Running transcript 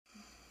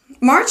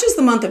March is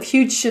the month of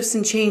huge shifts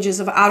and changes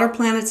of outer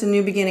planets and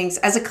new beginnings.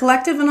 As a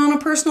collective and on a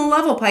personal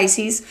level,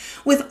 Pisces,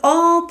 with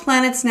all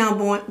planets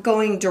now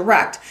going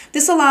direct,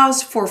 this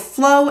allows for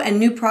flow and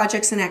new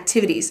projects and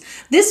activities.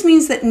 This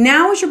means that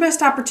now is your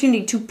best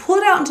opportunity to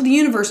put out into the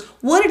universe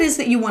what it is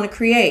that you want to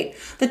create.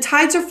 The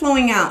tides are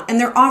flowing out and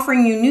they're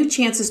offering you new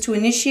chances to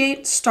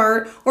initiate,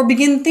 start, or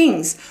begin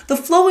things. The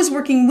flow is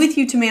working with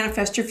you to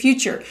manifest your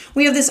future.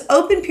 We have this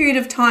open period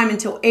of time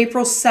until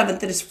April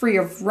 7th that is free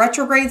of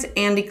retrogrades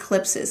and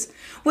eclipses.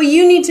 What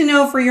you need to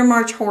know for your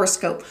March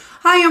horoscope.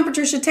 Hi, I'm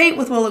Patricia Tate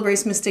with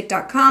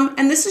WillowGraceMystic.com,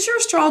 and this is your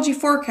astrology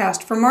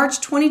forecast for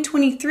March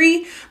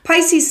 2023,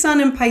 Pisces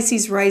Sun and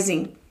Pisces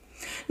Rising.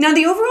 Now,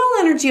 the overall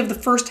energy of the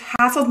first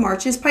half of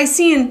March is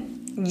Piscean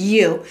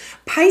you.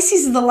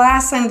 Pisces is the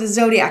last sign of the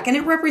zodiac, and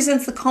it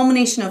represents the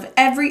culmination of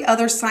every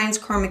other sign's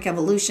karmic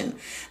evolution.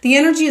 The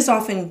energy is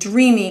often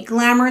dreamy,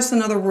 glamorous,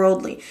 and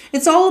otherworldly.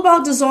 It's all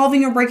about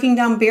dissolving or breaking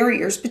down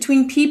barriers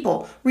between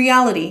people,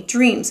 reality,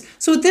 dreams.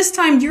 So at this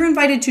time, you're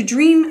invited to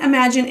dream,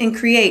 imagine, and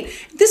create.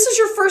 This is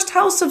your first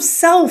house of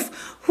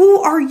self.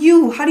 Who are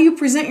you? How do you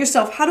present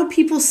yourself? How do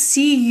people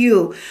see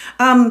you?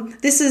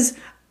 This is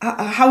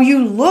how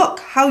you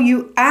look, how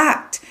you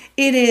act.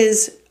 It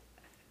is,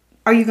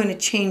 are you going to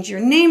change your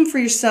name for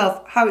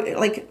yourself? How,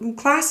 like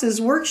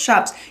classes,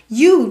 workshops,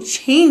 you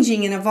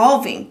changing and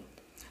evolving.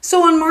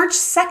 So on March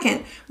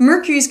 2nd,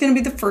 Mercury is going to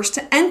be the first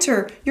to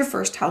enter your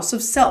first house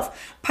of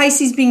self.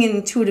 Pisces being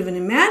intuitive and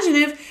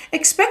imaginative,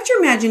 expect your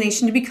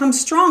imagination to become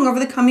strong over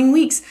the coming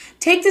weeks.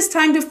 Take this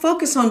time to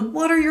focus on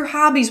what are your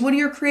hobbies, what are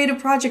your creative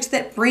projects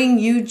that bring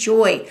you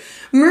joy.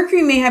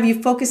 Mercury may have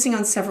you focusing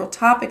on several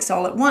topics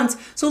all at once,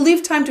 so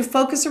leave time to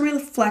focus and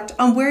reflect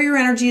on where your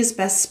energy is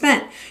best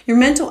spent. Your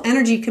mental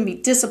energy can be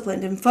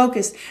disciplined and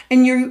focused,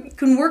 and you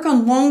can work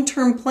on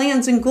long-term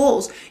plans and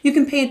goals. You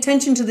can pay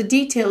attention to the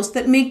details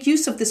that make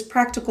use of this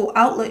practical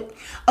outlet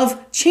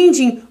of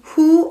changing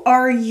who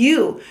are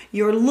you,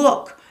 your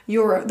look,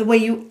 the way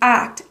you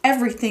act,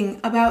 everything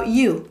about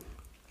you.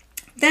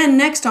 Then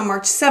next on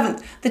March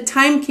 7th, the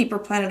timekeeper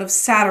planet of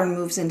Saturn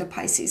moves into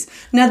Pisces.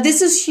 Now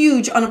this is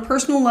huge on a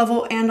personal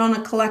level and on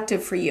a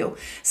collective for you.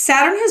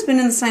 Saturn has been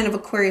in the sign of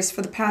Aquarius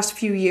for the past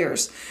few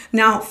years.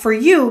 Now for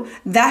you,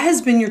 that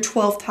has been your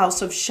 12th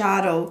house of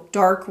shadow,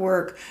 dark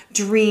work,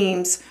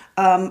 dreams,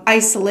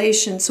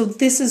 isolation. So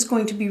this is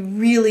going to be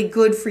really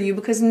good for you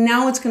because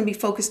now it's going to be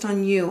focused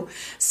on you.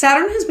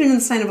 Saturn has been in the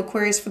sign of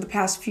Aquarius for the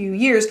past few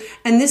years,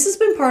 and this has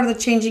been part of the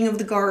changing of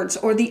the guards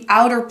or the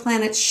outer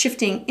planets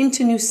shifting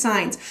into new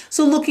signs.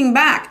 So looking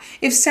back,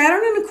 if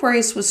Saturn in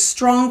Aquarius was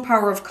strong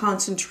power of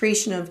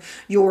concentration of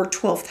your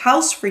 12th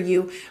house for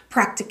you,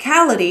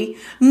 practicality,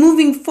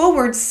 moving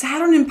forward,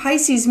 Saturn in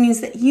Pisces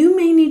means that you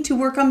may need to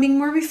work on being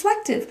more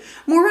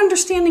reflective, more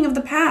understanding of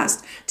the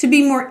past, to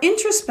be more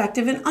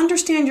introspective and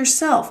understand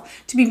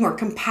yourself, to be more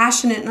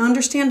compassionate and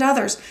understand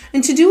others,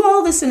 and to do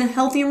all this in a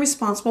healthy and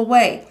responsible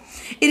way.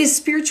 It is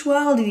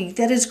spirituality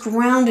that is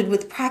grounded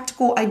with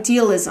practical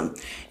idealism.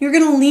 You're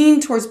going to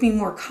lean towards being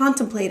more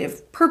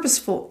contemplative,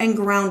 purposeful, and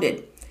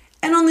grounded.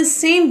 And on the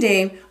same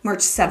day, March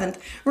 7th,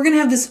 we're going to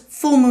have this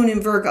full moon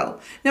in Virgo.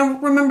 Now,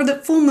 remember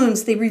that full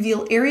moons, they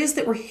reveal areas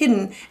that were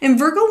hidden, and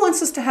Virgo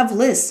wants us to have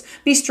lists,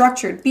 be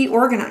structured, be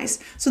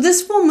organized. So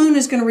this full moon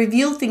is going to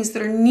reveal things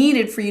that are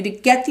needed for you to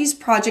get these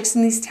projects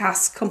and these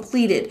tasks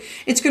completed.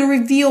 It's going to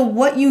reveal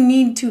what you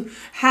need to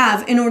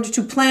have in order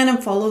to plan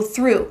and follow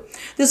through.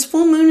 This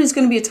full moon is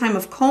going to be a time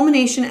of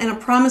culmination and a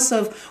promise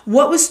of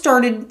what was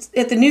started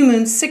at the new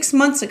moon 6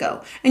 months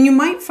ago. And you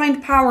might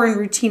find power in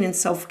routine and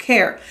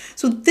self-care.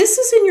 So this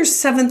is in your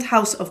 7th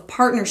house of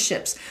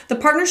partnerships. The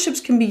partnerships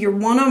can be your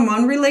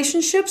one-on-one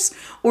relationships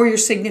or your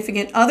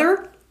significant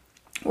other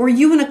or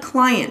you and a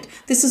client.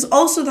 This is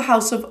also the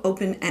house of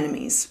open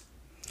enemies.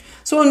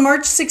 So on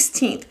March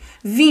 16th,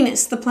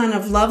 Venus, the planet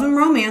of love and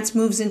romance,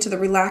 moves into the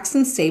relaxed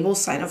and stable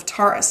sign of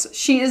Taurus.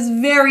 She is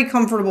very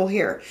comfortable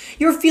here.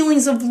 Your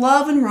feelings of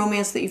love and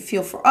romance that you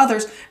feel for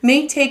others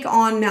may take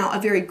on now a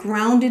very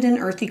grounded and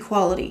earthy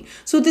quality.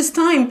 So at this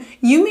time,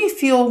 you may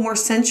feel more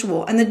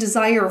sensual and the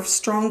desire of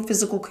strong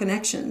physical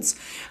connections.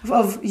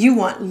 You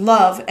want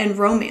love and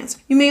romance.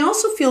 You may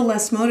also feel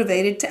less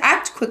motivated to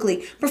act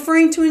quickly,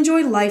 preferring to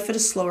enjoy life at a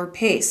slower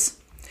pace.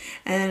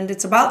 And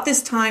it's about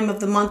this time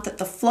of the month that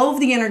the flow of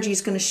the energy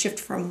is going to shift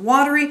from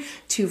watery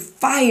to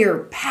fire,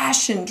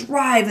 passion,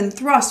 drive, and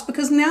thrust,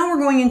 because now we're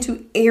going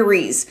into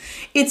Aries.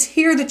 It's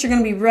here that you're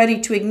going to be ready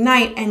to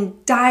ignite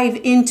and dive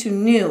into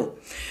new.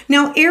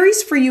 Now,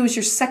 Aries for you is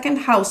your 2nd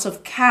house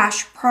of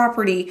cash,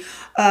 property,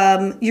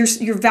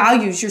 your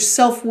values, your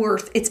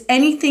self-worth. It's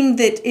anything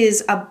that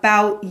is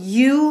about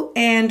you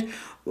and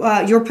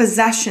your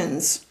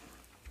possessions.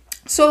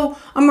 So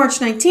on March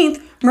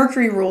 19th,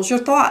 Mercury rules your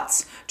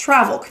thoughts,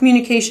 travel,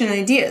 communication, and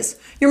ideas.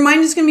 Your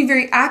mind is going to be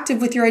very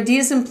active with your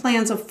ideas and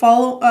plans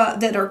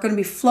that are going to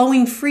be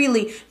flowing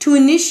freely to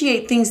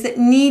initiate things that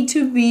need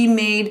to be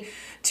made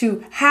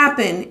to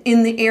happen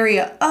in the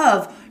area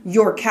of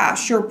your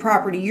cash, your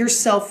property, your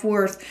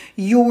self-worth,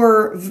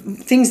 your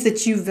things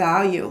that you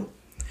value.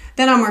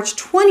 Then on March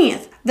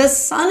 20th, the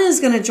sun is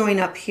going to join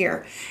up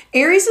here.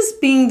 Aries is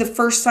being the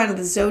first sign of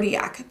the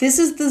zodiac. This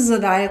is the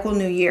zodiacal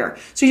new year.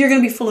 So you're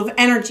going to be full of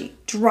energy,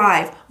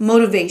 drive,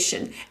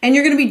 motivation, and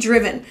you're going to be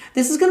driven.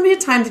 This is going to be a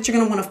time that you're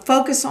going to want to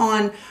focus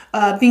on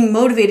being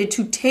motivated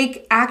to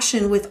take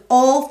action with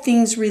all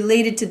things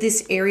related to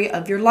this area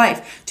of your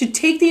life, to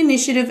take the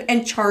initiative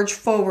and charge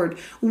forward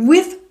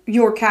with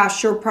your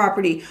cash, your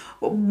property.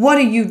 What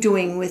are you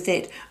doing with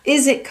it?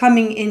 Is it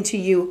coming into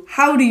you?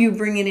 How do you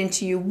bring it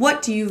into you?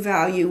 What do you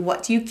value?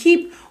 What do you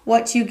keep?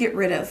 What do you get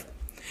rid of?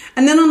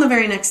 And then on the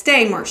very next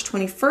day, March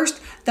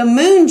 21st, the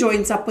moon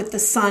joins up with the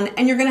sun,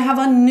 and you're going to have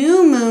a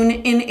new moon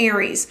in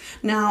Aries.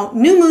 Now,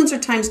 new moons are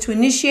times to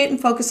initiate and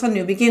focus on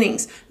new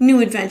beginnings, new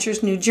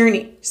adventures, new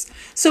journeys.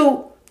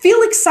 So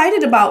feel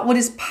excited about what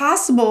is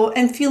possible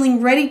and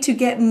feeling ready to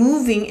get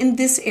moving in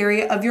this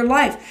area of your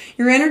life.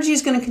 Your energy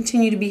is going to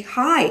continue to be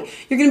high.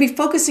 You're going to be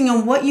focusing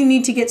on what you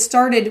need to get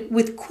started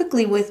with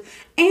quickly with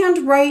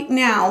and right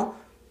now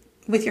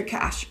with your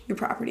cash, your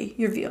property,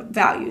 your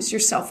values, your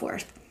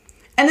self-worth.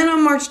 And then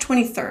on March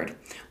 23rd,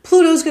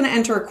 Pluto is going to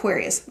enter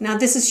Aquarius. Now,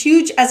 this is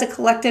huge as a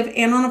collective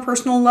and on a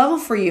personal level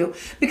for you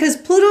because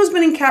Pluto has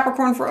been in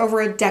Capricorn for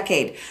over a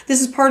decade. This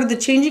is part of the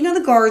changing of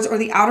the guards or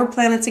the outer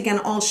planets, again,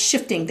 all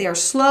shifting. They are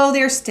slow,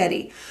 they are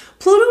steady.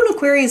 Pluto in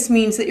Aquarius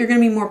means that you're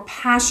going to be more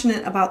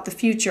passionate about the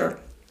future.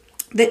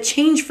 That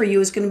change for you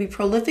is going to be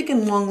prolific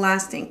and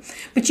long-lasting.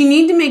 But you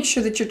need to make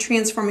sure that you're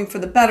transforming for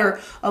the better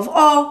of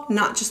all,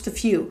 not just a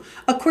few.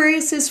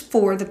 Aquarius is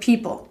for the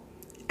people.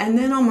 And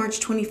then on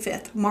March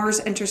 25th, Mars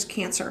enters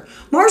Cancer.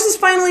 Mars is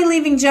finally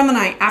leaving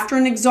Gemini after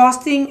an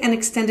exhausting and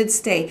extended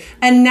stay,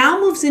 and now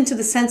moves into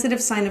the sensitive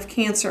sign of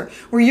Cancer,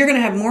 where you're going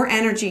to have more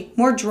energy,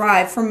 more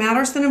drive for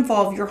matters that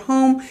involve your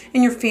home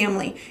and your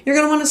family. You're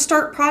going to want to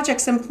start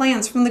projects and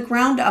plans from the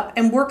ground up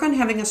and work on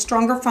having a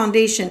stronger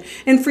foundation.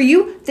 And for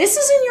you, this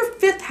is in your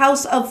 5th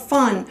house of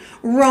fun,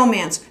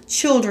 romance,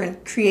 children,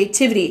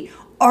 creativity,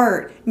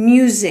 art,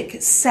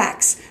 music,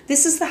 sex.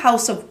 This is the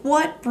house of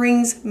what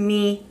brings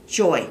me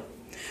joy.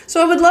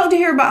 So I would love to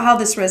hear about how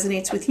this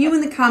resonates with you in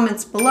the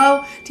comments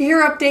below. To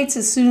hear updates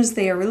as soon as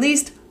they are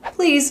released,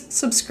 please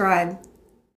subscribe.